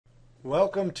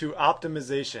Welcome to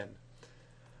optimization.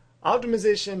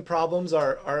 Optimization problems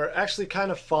are actually kind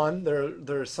of fun.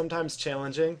 They're sometimes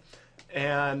challenging.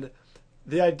 And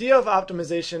the idea of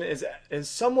optimization is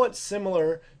somewhat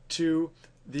similar to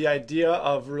the idea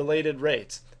of related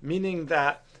rates, meaning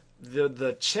that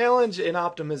the challenge in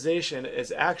optimization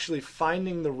is actually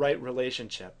finding the right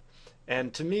relationship.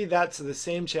 And to me, that's the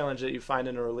same challenge that you find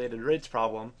in a related rates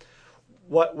problem.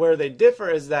 Where they differ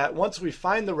is that once we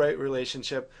find the right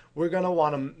relationship, we're going to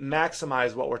want to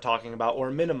maximize what we're talking about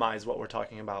or minimize what we're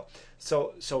talking about.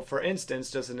 So for instance,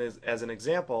 just as an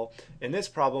example, in this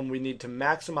problem, we need to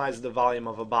maximize the volume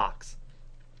of a box.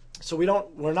 So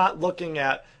we're not looking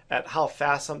at how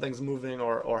fast something's moving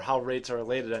or how rates are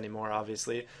related anymore,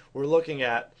 obviously. We're looking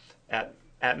at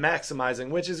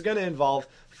maximizing, which is going to involve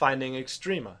finding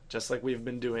extrema, just like we've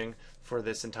been doing for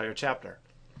this entire chapter.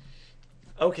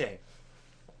 Okay.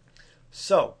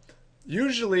 So,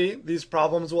 usually these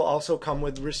problems will also come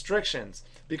with restrictions,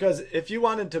 because if you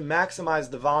wanted to maximize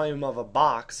the volume of a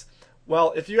box,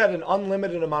 well, if you had an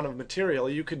unlimited amount of material,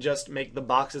 you could just make the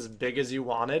box as big as you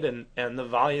wanted, and the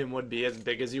volume would be as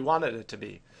big as you wanted it to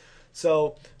be.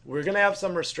 So we're going to have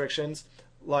some restrictions,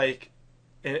 like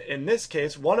in this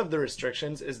case, one of the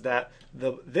restrictions is that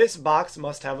this box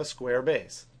must have a square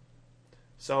base.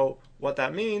 So what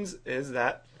that means is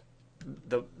that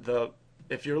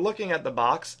if you're looking at the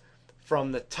box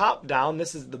from the top down,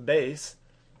 this is the base,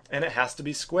 and it has to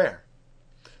be square.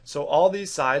 So all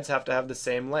these sides have to have the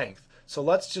same length. So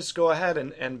let's just go ahead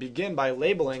and begin by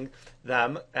labeling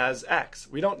them as x.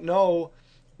 We don't know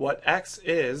what x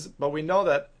is, but we know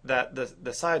that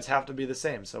the sides have to be the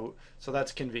same. So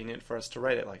that's convenient for us to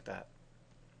write it like that.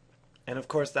 And of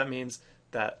course that means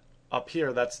that up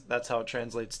here, that's how it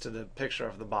translates to the picture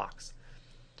of the box.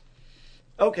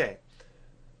 Okay.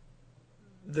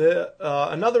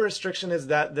 Another restriction is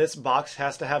that this box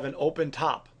has to have an open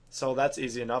top. So that's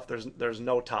easy enough. There's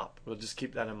no top. We'll just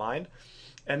keep that in mind.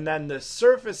 And then the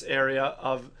surface area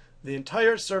of the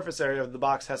entire surface area of the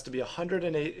box has to be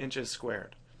 108 inches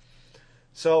squared.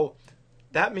 So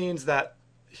that means that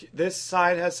this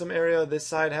side has some area, this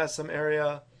side has some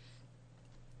area.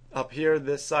 Up here,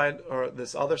 this side or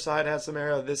this other side has some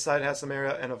area, this side has some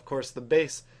area, and of course the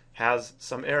base has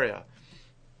some area.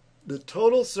 The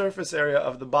total surface area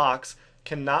of the box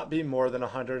cannot be more than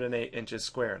 108 inches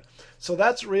squared. So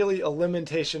that's really a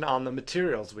limitation on the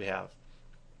materials we have.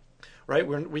 Right?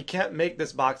 We can't make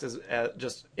this box as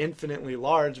just infinitely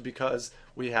large because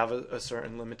we have a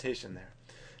certain limitation there.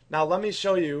 Now let me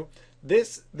show you,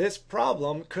 this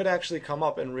problem could actually come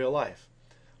up in real life.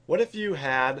 What if you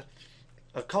had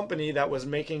a company that was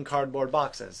making cardboard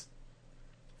boxes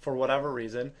for whatever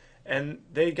reason, and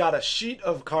they got a sheet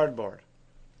of cardboard.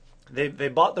 They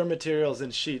bought their materials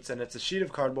in sheets, and it's a sheet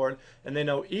of cardboard, and they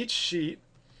know each sheet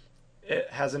it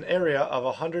has an area of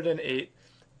 108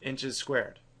 inches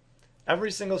squared.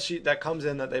 Every single sheet that comes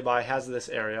in that they buy has this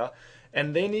area,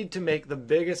 and they need to make the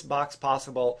biggest box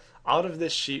possible out of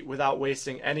this sheet without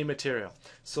wasting any material.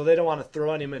 So they don't want to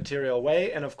throw any material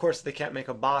away, and of course they can't make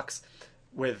a box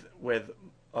with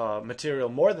material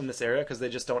more than this area because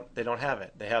they don't have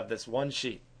it. They have this one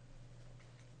sheet.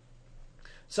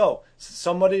 So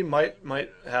somebody might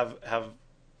have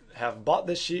bought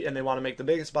this sheet and they want to make the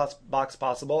biggest box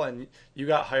possible, and you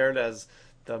got hired as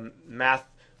the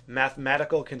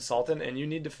mathematical consultant, and you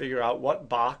need to figure out what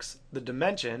the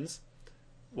dimensions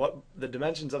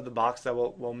of the box that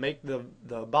will make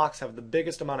the box have the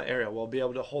biggest amount of area, will be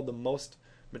able to hold the most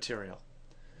material.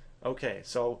 Okay,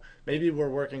 so maybe we're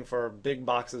working for Big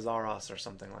Boxes R Us or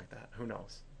something like that. Who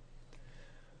knows?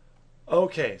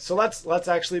 Okay, so let's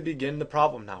actually begin the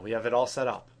problem now. We have it all set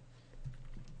up.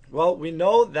 Well, we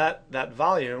know that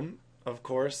volume, of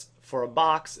course, for a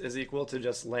box is equal to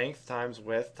just length times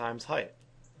width times height.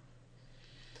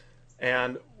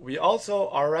 And we also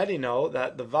already know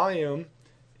that the volume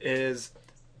or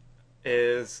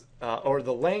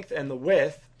the length and the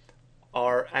width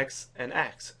are x and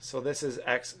x. So this is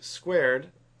x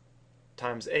squared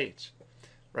times h,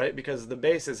 right? Because the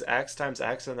base is x times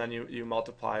x, and then you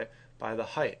multiply by the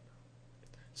height.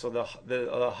 So the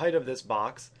height of this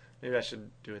box, maybe I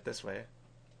should do it this way.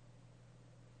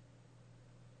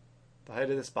 The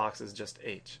height of this box is just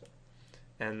h.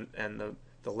 And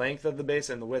the length of the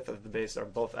base and the width of the base are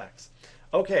both x.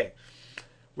 Okay,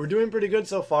 we're doing pretty good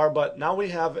so far, but now we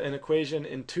have an equation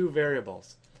in two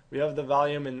variables. We have the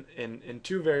volume in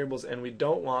two variables, and we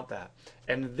don't want that.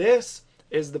 And this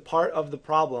is the part of the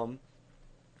problem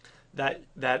that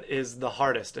is the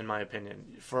hardest, in my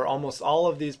opinion. For almost all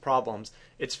of these problems,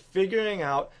 it's figuring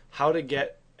out how to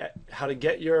get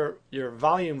your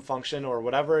volume function, or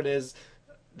whatever it is,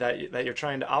 that you're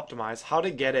trying to optimize, how to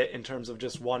get it in terms of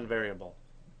just one variable.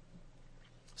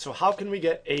 So how can we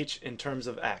get h in terms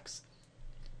of x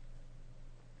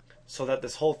so that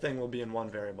this whole thing will be in one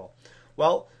variable?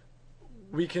 Well,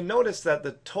 we can notice that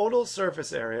the total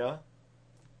surface area,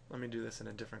 let me do this in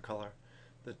a different color.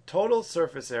 The total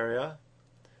surface area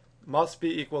must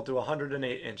be equal to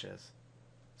 108 inches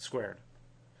squared.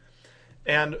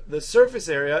 And the surface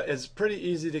area is pretty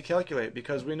easy to calculate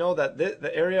because we know that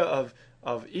the area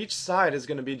of each side is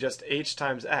going to be just h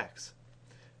times x.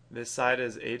 This side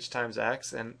is h times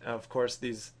x, and of course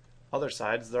these other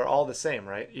sides, they're all the same,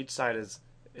 right? Each side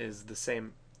is the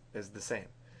same,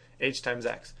 h times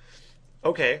x.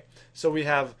 Okay, so we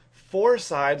have 4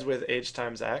 sides with h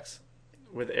times x,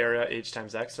 with area h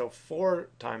times x, so 4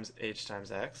 times h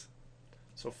times x.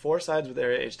 So 4 sides with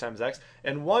area h times x,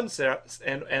 and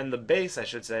and the base, I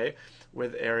should say,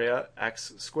 with area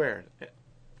x squared.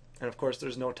 And of course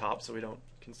there's no top, so we don't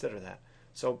consider that.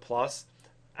 So plus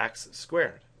x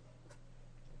squared.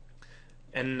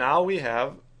 And now we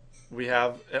have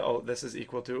oh, this is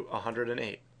equal to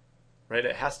 108. Right?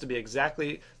 It has to be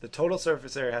exactly, the total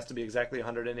surface area has to be exactly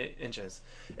 108 inches.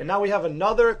 And now we have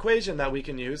another equation that we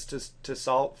can use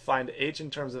to find h in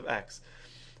terms of x.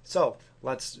 So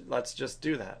let's just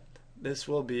do that. This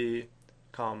will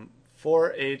become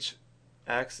 4h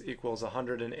x equals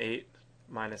 108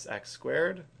 minus x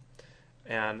squared,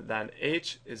 and then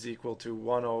h is equal to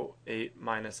 108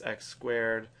 minus x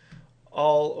squared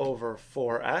all over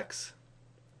 4x.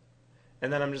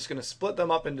 And then I'm just going to split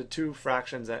them up into 2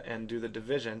 fractions and do the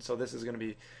division. So this is going to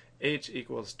be h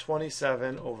equals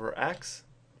 27 over x.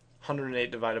 108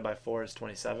 divided by 4 is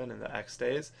 27, and the x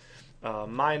stays.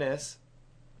 Minus,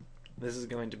 this is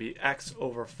going to be x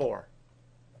over 4.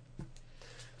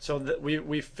 So that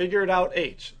we figured out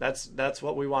h. That's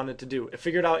what we wanted to do. It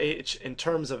figured out h in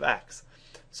terms of x.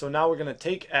 So now we're going to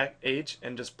take h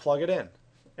and just plug it in.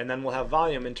 And then we'll have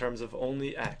volume in terms of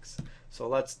only x. So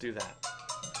let's do that.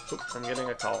 Oops, I'm getting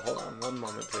a call. Hold on one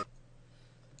moment, please.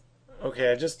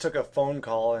 Okay, I just took a phone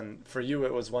call, and for you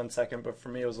it was 1 second, but for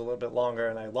me it was a little bit longer,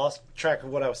 and I lost track of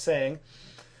what I was saying.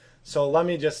 So let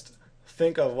me just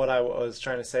think of what I was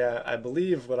trying to say. I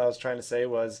believe what I was trying to say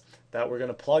was that we're going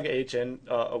to plug h in,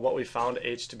 what we found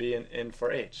h to be in for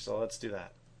h. So let's do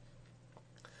that.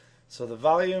 So the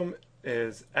volume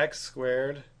is x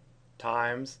squared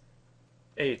times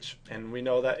h, and we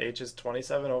know that h is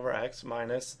 27 over x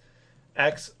minus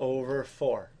x over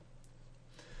 4.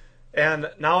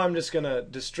 And now I'm just going to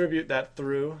distribute that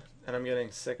through, and I'm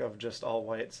getting sick of just all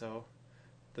white, so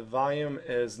the volume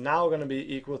is now going to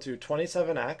be equal to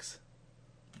 27x.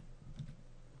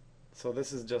 So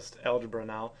this is just algebra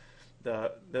now.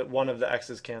 The one of the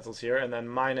x's cancels here, and then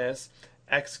minus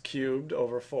x cubed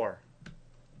over 4.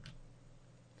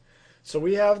 So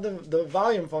we have the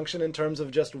volume function in terms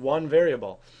of just one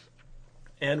variable.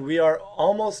 And we are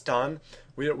almost done.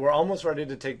 We're almost ready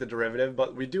to take the derivative,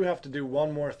 but we do have to do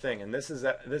one more thing, and this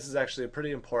is actually a pretty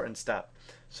important step.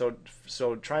 So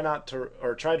try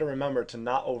to remember to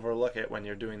not overlook it when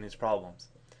you're doing these problems.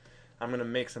 I'm going to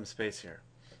make some space here.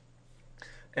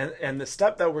 And the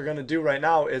step that we're going to do right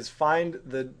now is find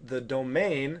the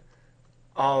domain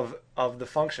of the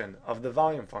function, of the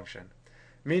volume function.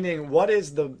 Meaning, what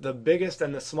is the biggest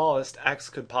and the smallest x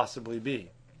could possibly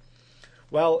be?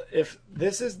 Well, if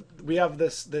we have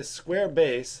this square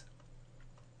base,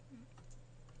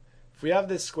 if we have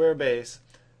this square base,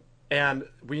 and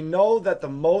we know that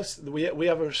we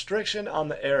have a restriction on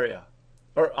the area,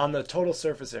 or on the total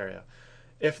surface area.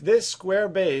 If this square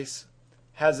base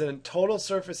has a total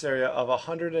surface area of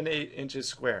 108 inches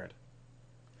squared,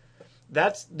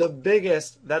 that's the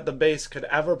biggest that the base could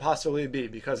ever possibly be,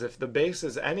 because if the base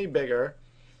is any bigger,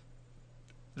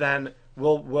 then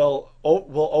we'll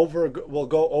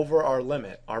go over our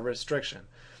limit, our restriction.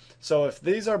 So if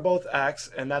these are both x,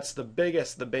 and that's the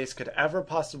biggest the base could ever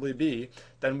possibly be,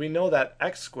 then we know that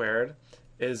x squared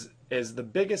is the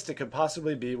biggest it could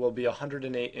possibly be, will be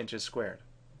 108 inches squared.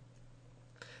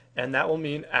 And that will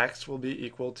mean x will be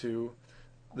equal to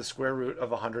the square root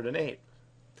of 108.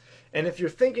 And if you're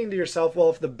thinking to yourself, well,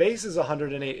 if the base is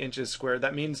 108 inches squared,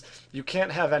 that means you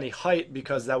can't have any height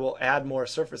because that will add more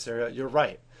surface area. You're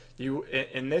right.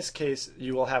 In this case,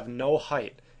 you will have no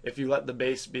height if you let the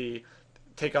base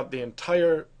take up the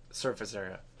entire surface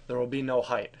area. There will be no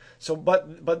height. So,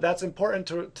 but that's important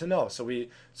to know. So we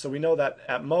know that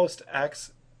at most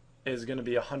x is going to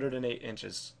be 108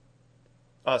 inches.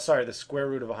 Sorry, the square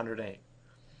root of 108.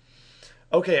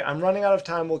 Okay, I'm running out of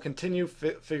time. We'll continue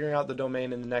figuring out the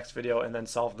domain in the next video and then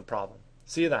solve the problem.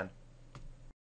 See you then.